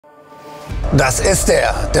Das ist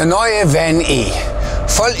der neue Van I.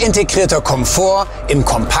 Voll integrierter Komfort im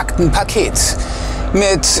kompakten Paket.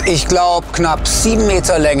 Mit, ich glaube, knapp 7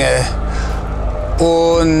 Meter Länge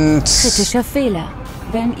und... Kritischer Fehler.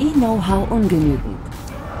 Van I Know-how ungenügend.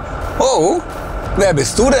 Oh, wer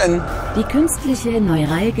bist du denn? Die künstliche,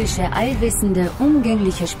 neuralgische, allwissende,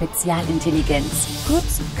 umgängliche Spezialintelligenz.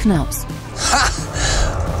 Kurz KNAUS.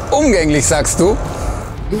 Ha! Umgänglich, sagst du?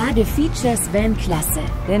 Ladefeatures Van-Klasse.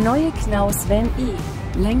 Der neue KNAUS Van I.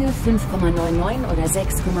 Länge 5,99 oder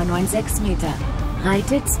 6,96 Meter.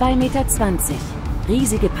 Breite 2,20 Meter.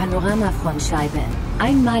 Riesige Panoramafrontscheibe.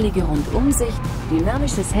 Einmalige Rundumsicht.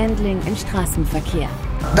 Dynamisches Handling im Straßenverkehr.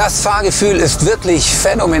 Das Fahrgefühl ist wirklich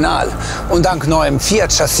phänomenal und dank neuem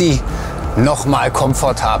Fiat-Chassis noch mal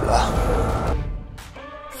komfortabler.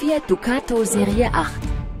 Fiat Ducato Serie 8.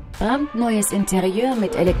 Brandneues Interieur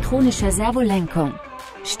mit elektronischer Servolenkung.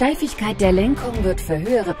 Steifigkeit der Lenkung wird für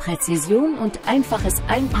höhere Präzision und einfaches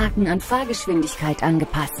Einparken an Fahrgeschwindigkeit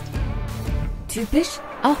angepasst. Typisch,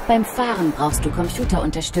 auch beim Fahren brauchst du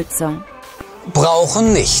Computerunterstützung.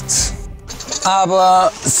 Brauchen nicht.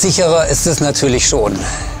 Aber sicherer ist es natürlich schon.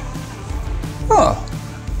 Oh.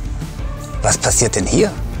 Was passiert denn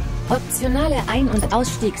hier? Optionale Ein- und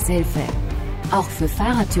Ausstiegshilfe. Auch für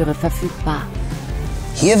Fahrertüre verfügbar.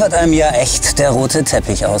 Hier wird einem ja echt der rote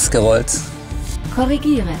Teppich ausgerollt.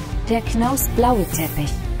 Korrigiere, der KNAUS blaue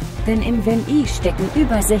Teppich. Denn im Van I stecken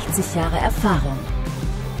über 60 Jahre Erfahrung.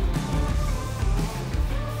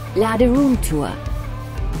 Laderoom-Tour.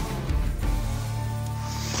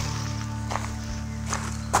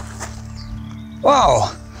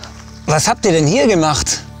 Wow, was habt ihr denn hier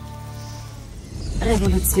gemacht?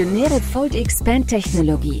 Revolutionäre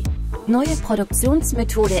FoldXpand-Technologie. Neue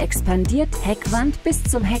Produktionsmethode expandiert Heckwand bis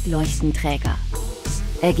zum Heckleuchtenträger.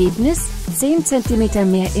 Ergebnis: 10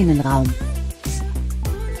 cm mehr Innenraum.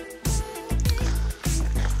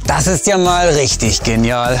 Das ist ja mal richtig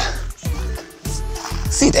genial.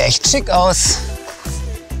 Sieht echt schick aus.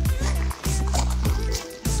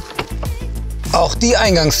 Auch die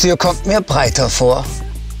Eingangstür kommt mir breiter vor.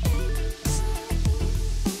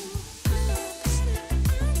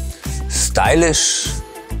 Stylisch,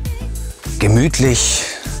 gemütlich,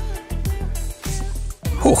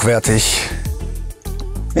 hochwertig,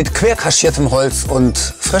 mit querkaschiertem Holz und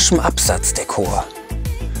frischem Absatzdekor.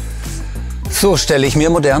 So stelle ich mir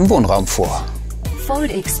modernen Wohnraum vor.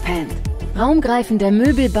 FoldXpand. Raumgreifender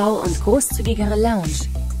Möbelbau und großzügigere Lounge.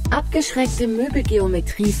 Abgeschrägte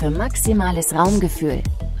Möbelgeometrie für maximales Raumgefühl.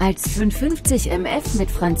 Als 550 MF mit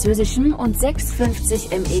französischem und 650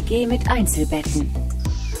 MEG mit Einzelbetten.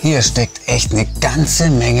 Hier steckt echt eine ganze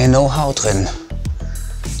Menge Know-how drin.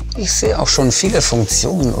 Ich sehe auch schon viele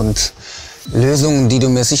Funktionen und Lösungen, die du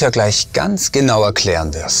mir sicher gleich ganz genau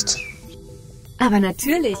erklären wirst. Aber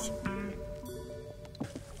natürlich.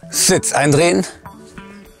 Sitz eindrehen,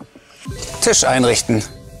 Tisch einrichten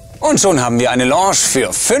und schon haben wir eine Lounge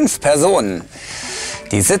für 5 Personen.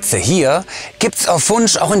 Die Sitze hier gibt's auf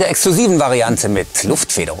Wunsch auch in der exklusiven Variante mit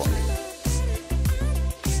Luftfederung.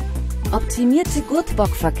 Optimierte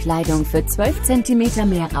Gurtbockverkleidung für 12 cm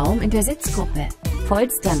mehr Raum in der Sitzgruppe.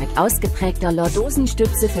 Polster mit ausgeprägter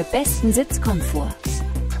Lordosenstütze für besten Sitzkomfort.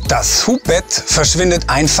 Das Hubbett verschwindet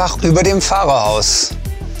einfach über dem Fahrerhaus.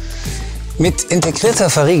 Mit integrierter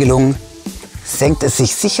Verriegelung senkt es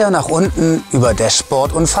sich sicher nach unten über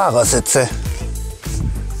Dashboard und Fahrersitze.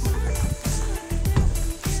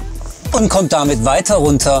 Und kommt damit weiter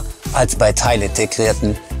runter als bei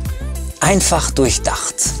teilintegrierten. Einfach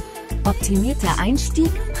durchdacht. Optimierter Einstieg,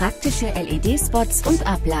 praktische LED-Spots und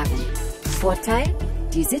Ablagen. Vorteil: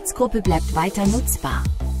 die Sitzgruppe bleibt weiter nutzbar.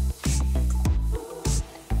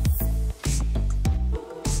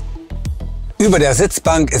 Über der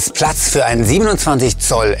Sitzbank ist Platz für einen 27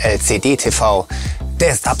 Zoll LCD-TV.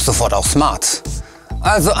 Der ist ab sofort auch smart.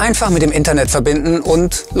 Also einfach mit dem Internet verbinden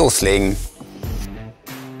und loslegen.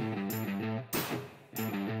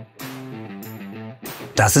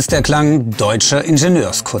 Das ist der Klang deutscher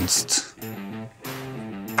Ingenieurskunst.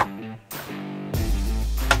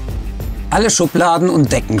 Alle Schubladen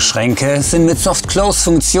und Deckenschränke sind mit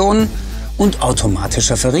Soft-Close-Funktion und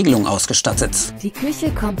automatischer Verriegelung ausgestattet. Die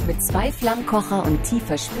Küche kommt mit 2 Flammkocher und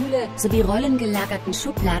tiefer Spüle sowie rollengelagerten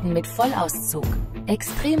Schubladen mit Vollauszug.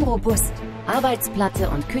 Extrem robust. Arbeitsplatte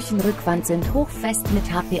und Küchenrückwand sind hochfest mit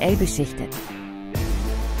HPL beschichtet.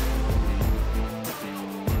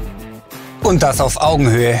 Und das auf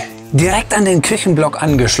Augenhöhe, direkt an den Küchenblock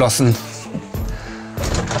angeschlossen.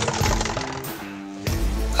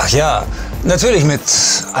 Ach ja, natürlich mit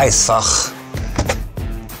Eisfach,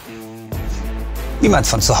 wie man es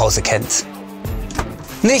von zu Hause kennt.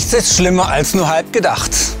 Nichts ist schlimmer als nur halb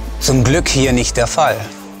gedacht. Zum Glück hier nicht der Fall.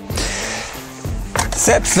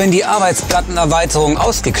 Selbst wenn die Arbeitsplattenerweiterung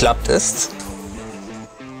ausgeklappt ist,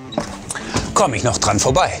 komme ich noch dran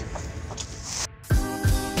vorbei.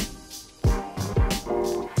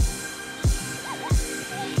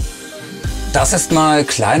 Das ist mal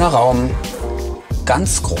kleiner Raum,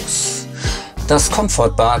 ganz groß. Das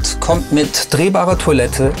Komfortbad kommt mit drehbarer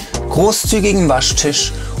Toilette, großzügigem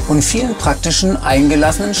Waschtisch und vielen praktischen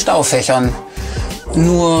eingelassenen Staufächern.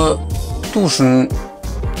 Nur duschen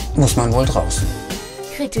muss man wohl draußen.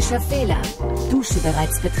 Kritischer Fehler. Dusche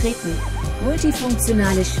bereits betreten.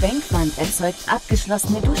 Multifunktionale Schwenkwand erzeugt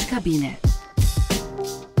abgeschlossene Duschkabine.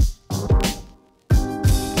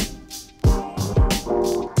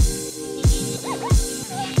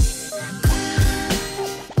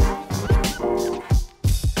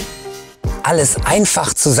 Alles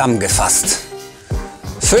einfach zusammengefasst.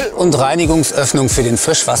 Füll- und Reinigungsöffnung für den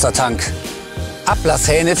Frischwassertank.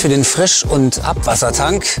 Ablasshähne für den Frisch- und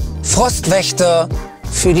Abwassertank. Frostwächter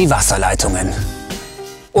für die Wasserleitungen.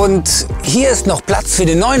 Und hier ist noch Platz für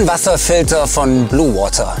den neuen Wasserfilter von Blue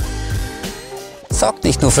Water. Sorgt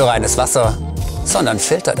nicht nur für reines Wasser, sondern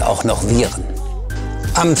filtert auch noch Viren.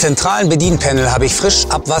 Am zentralen Bedienpanel habe ich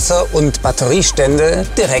Frischabwasser- und Batteriestände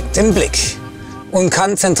direkt im Blick und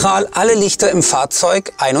kann zentral alle Lichter im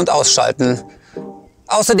Fahrzeug ein- und ausschalten.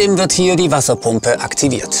 Außerdem wird hier die Wasserpumpe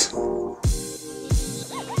aktiviert.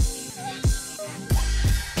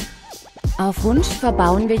 Auf Wunsch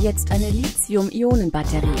verbauen wir jetzt eine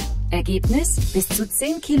Lithium-Ionen-Batterie. Ergebnis: bis zu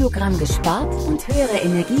 10 Kilogramm gespart und höhere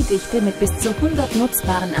Energiedichte mit bis zu 100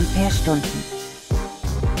 nutzbaren Amperestunden.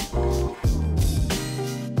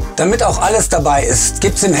 Damit auch alles dabei ist,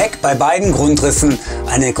 gibt es im Heck bei beiden Grundrissen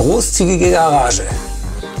eine großzügige Garage.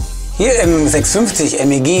 Hier im 650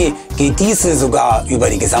 MEG geht diese sogar über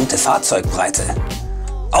die gesamte Fahrzeugbreite.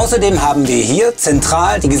 Außerdem haben wir hier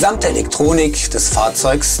zentral die gesamte Elektronik des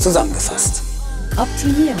Fahrzeugs zusammengefasst.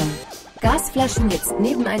 Optimierung. Gasflaschen jetzt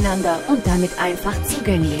nebeneinander und damit einfach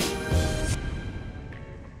zugänglich.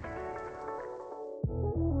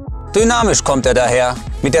 Dynamisch kommt er daher,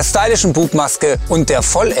 mit der stylischen Bugmaske und der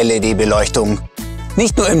Voll-LED-Beleuchtung.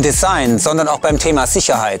 Nicht nur im Design, sondern auch beim Thema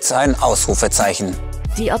Sicherheit ein Ausrufezeichen.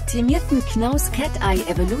 Die optimierten KNAUS Cat-Eye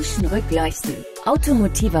Evolution Rückleuchten,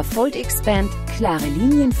 automotiver FoldXpand, klare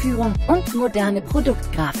Linienführung und moderne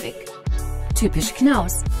Produktgrafik. Typisch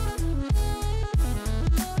KNAUS.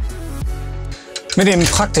 Mit dem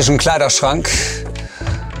praktischen Kleiderschrank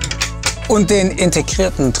und den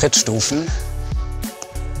integrierten Trittstufen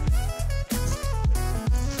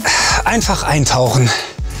einfach eintauchen.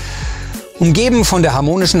 Umgeben von der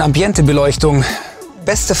harmonischen Ambientebeleuchtung,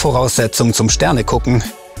 beste Voraussetzung zum Sternegucken.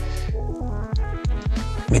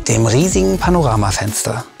 Mit dem riesigen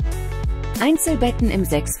Panoramafenster. Einzelbetten im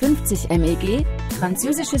 650 MEG,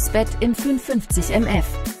 französisches Bett im 550 MF.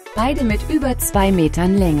 Beide mit über 2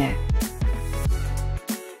 Metern Länge.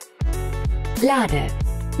 Lade.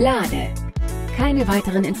 Keine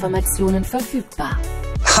weiteren Informationen verfügbar.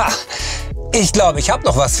 Ha! Ich glaube, ich habe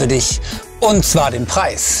noch was für dich. Und zwar den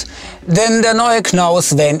Preis. Denn der neue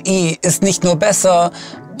KNAUS VAN I ist nicht nur besser,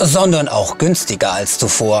 sondern auch günstiger als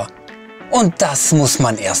zuvor. Und das muss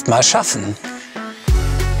man erst mal schaffen.